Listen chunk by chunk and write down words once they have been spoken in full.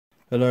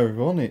Hello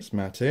everyone, it's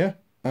Matt here,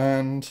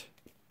 and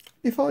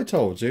if I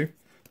told you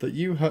that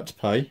you had to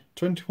pay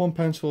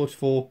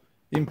 £21.44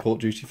 import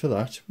duty for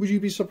that, would you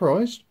be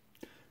surprised?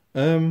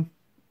 And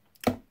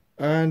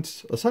I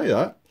say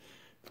that,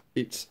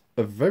 it's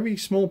a very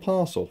small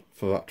parcel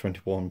for that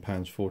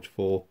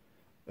 £21.44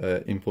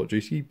 import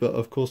duty, but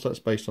of course that's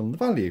based on the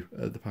value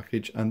of the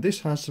package, and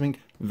this has something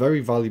very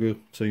valuable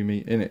to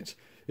me in it.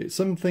 It's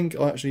something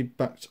I actually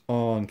backed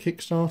on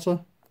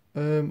Kickstarter,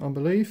 I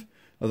believe.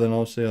 And then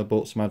obviously I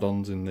bought some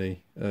add-ons in the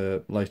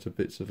later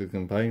bits of the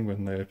campaign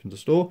when they opened the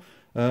store.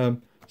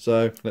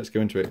 So let's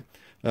go into it.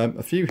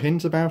 A few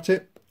hints about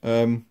it.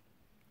 It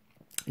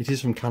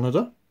is from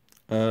Canada.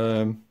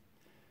 So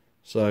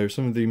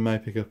some of you may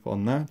pick up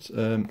on that.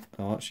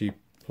 I'll actually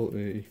put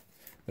the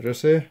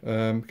address here.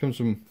 It comes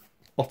from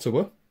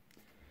Ottawa.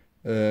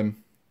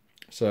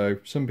 So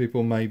some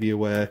people may be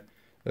aware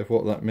of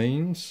what that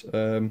means.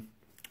 And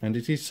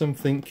it is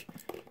something,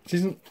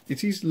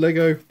 it is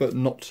Lego, but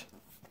not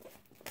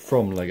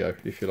from Lego,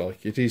 if you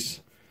like. It is,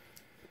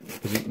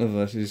 but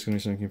nonetheless, it is going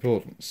to be something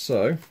important.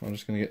 So I'm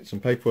just going to get some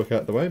paperwork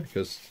out of the way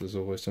because there's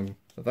always some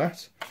of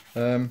that.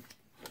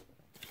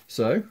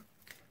 So,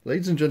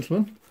 ladies and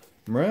gentlemen,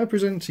 may I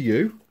present to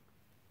you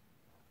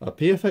a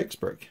PFX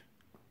brick,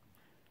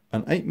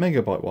 an 8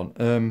 megabyte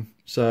one.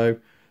 So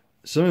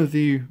some of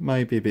you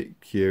may be a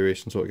bit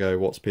curious and sort of go,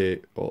 what's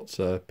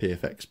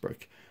PFX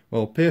brick?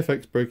 Well,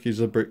 PFX brick is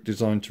a brick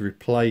designed to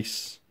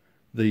replace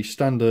the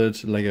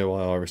standard Lego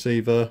IR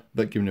receiver,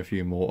 but given a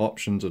few more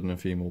options and a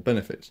few more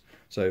benefits.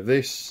 So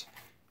this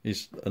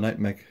is an 8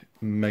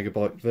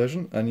 megabyte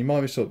version, and you might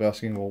be sort of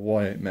asking, well,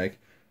 why 8 meg?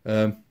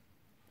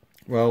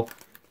 Well,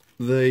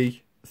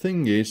 the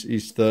thing is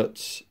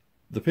that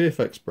the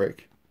PFX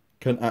brick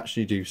can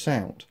actually do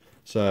sound.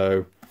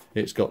 So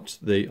it's got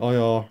the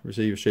IR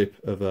receivership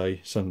of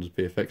a standard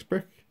PFX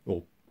brick,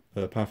 or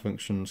power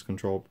functions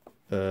control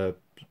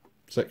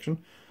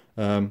section.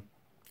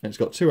 It's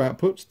got two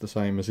outputs, the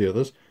same as the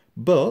others,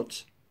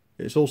 but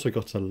it's also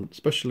got a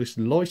specialist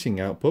lighting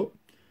output,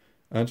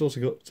 and it's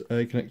also got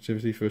a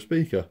connectivity for a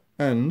speaker,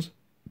 and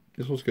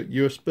it's also got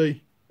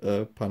USB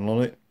panel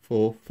on it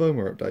for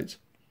firmware updates.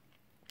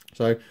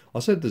 So I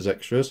said there's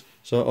extras,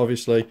 so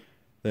obviously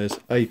there's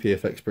a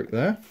PFX brick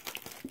there.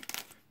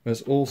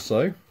 There's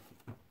also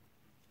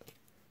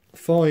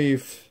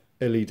 5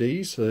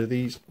 LEDs, so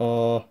these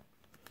are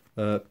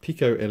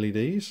Pico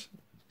LEDs,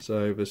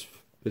 so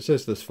it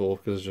says there's 4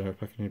 because there's general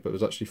packaging, but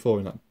there's actually 4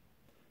 in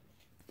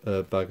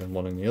that bag and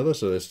 1 in the other,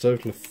 so there's a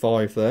total of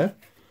 5 there.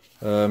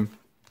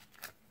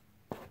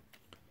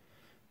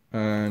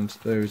 And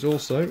there is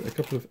also a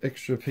couple of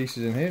extra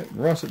pieces in here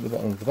right at the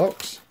bottom of the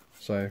box.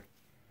 So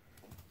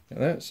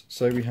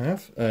we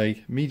have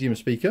a medium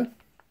speaker,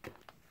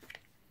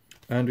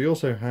 and we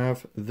also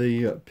have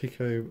the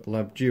Pico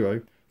Lab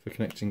Duo for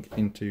connecting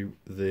into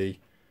the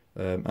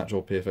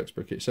actual PFX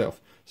brick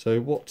itself. So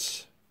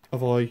what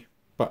have I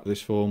backed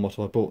this for, and what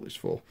have I bought this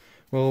for?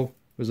 Well,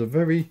 there's a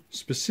very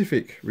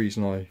specific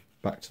reason I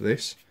backed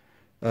this,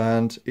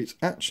 and it's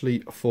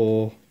actually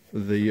for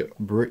the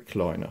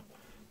Brickliner.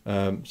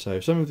 So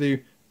some of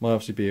you might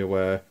obviously be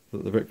aware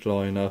that the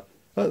Brickliner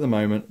at the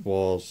moment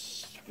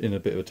was in a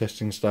bit of a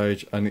testing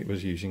stage, and it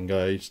was using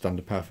a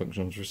standard power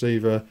functions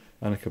receiver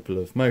and a couple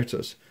of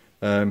motors.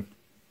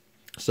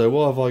 So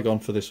why have I gone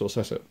for this sort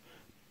of setup?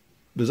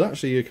 There's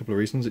actually a couple of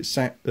reasons. It's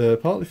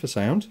partly for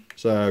sound,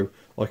 so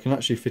I can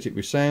actually fit it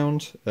with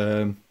sound,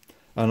 and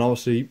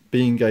obviously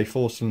being a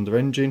 4-cylinder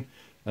engine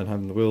and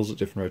having the wheels at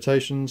different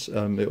rotations,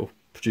 it'll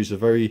produce a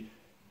very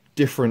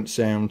different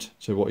sound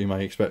to what you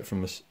may expect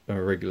from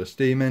a regular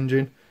steam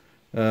engine.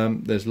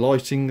 There's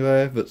lighting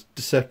there that's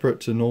separate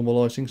to normal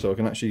lighting, so I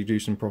can actually do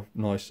some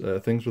nice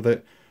things with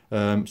it.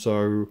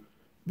 So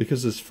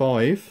because there's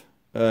 5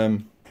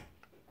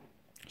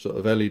 sort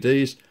of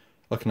LEDs,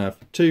 I can have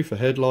 2 for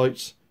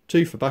headlights,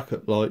 2 for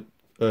backup light,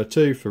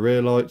 2 for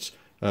rear lights,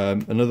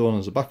 another one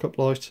as a backup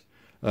light.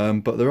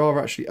 But there are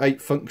actually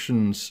 8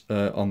 functions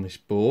on this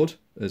board.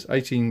 There's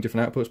 18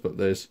 different outputs, but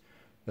there's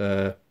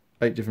 8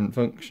 different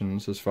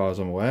functions as far as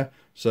I'm aware.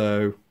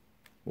 So,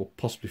 or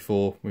possibly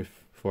 4 with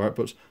 4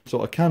 outputs. So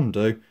what I can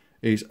do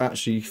is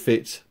actually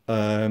fit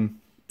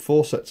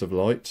 4 sets of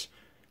lights,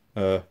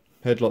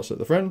 headlights at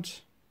the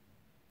front,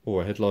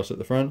 or headlights at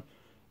the front,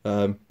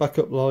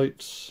 backup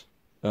lights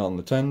on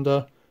the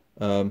tender,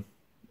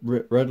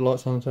 red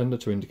lights on the tender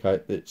to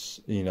indicate it's,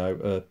 you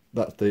know,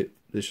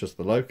 it's just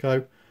the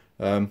loco,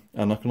 and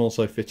I can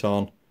also fit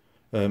on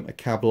a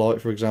cab light,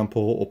 for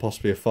example, or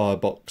possibly a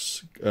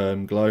firebox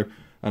glow.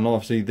 And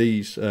obviously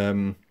these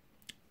the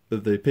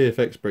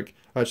PFX brick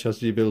actually has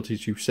the ability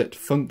to set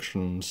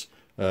functions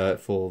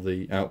for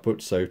the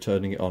output, so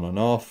turning it on and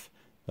off,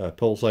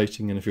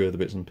 pulsating, and a few other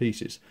bits and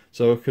pieces.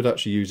 So I could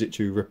actually use it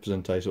to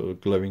represent a sort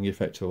of glowing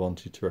effect if I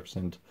wanted to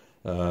represent,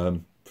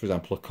 for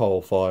example, a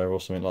coal fire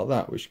or something like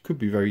that, which could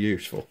be very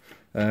useful.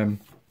 So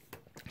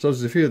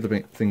there's a few other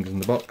things in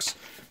the box.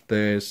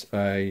 There's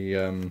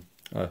an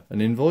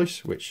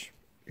invoice which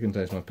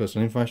contains my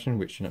personal information,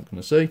 which you're not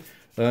going to see,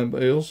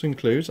 but it also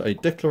includes a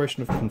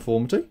declaration of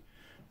conformity,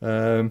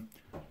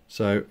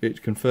 So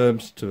it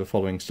confirms to the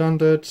following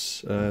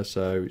standards.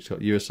 So it's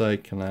got USA,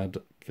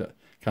 Canada,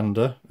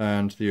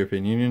 and the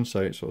European Union.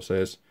 So it sort of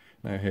says,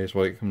 now here's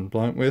what it's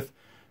compliant with.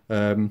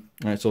 And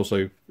it's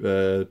also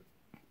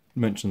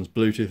mentions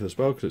Bluetooth as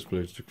well, because it's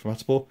Bluetooth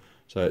compatible.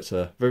 So it's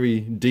a very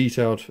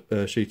detailed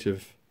sheet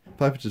of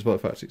paper,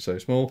 despite the fact it's so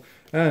small.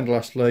 And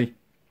lastly,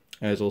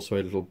 there's also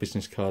a little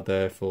business card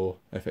there for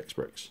FX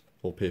bricks,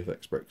 or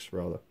PFX bricks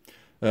rather.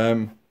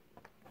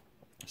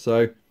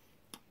 So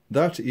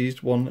that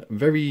is one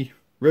very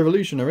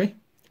revolutionary,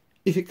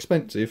 if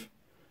expensive,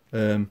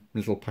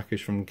 little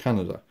package from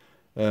Canada.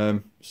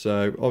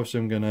 So obviously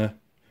I'm going to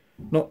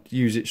not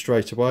use it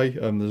straight away.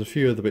 There's a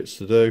few other bits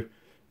to do.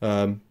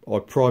 I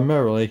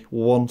primarily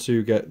want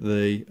to get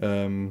the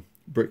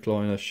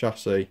Brickliner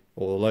chassis,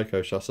 or the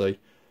Loco chassis,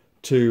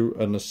 to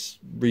a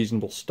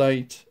reasonable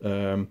state.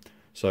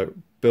 So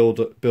build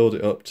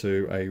it up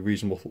to a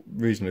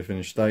reasonably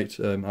finished state,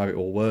 have it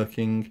all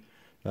working,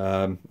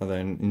 and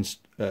then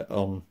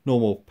on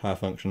normal power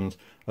functions,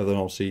 and then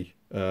obviously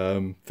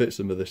fit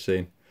some of this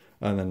in,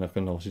 and then I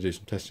can obviously do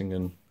some testing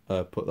and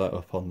put that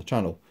up on the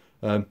channel.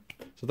 So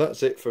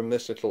that's it from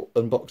this little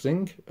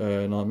unboxing,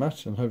 and I'm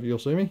Matt, and hopefully you'll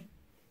see me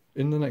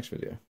in the next video.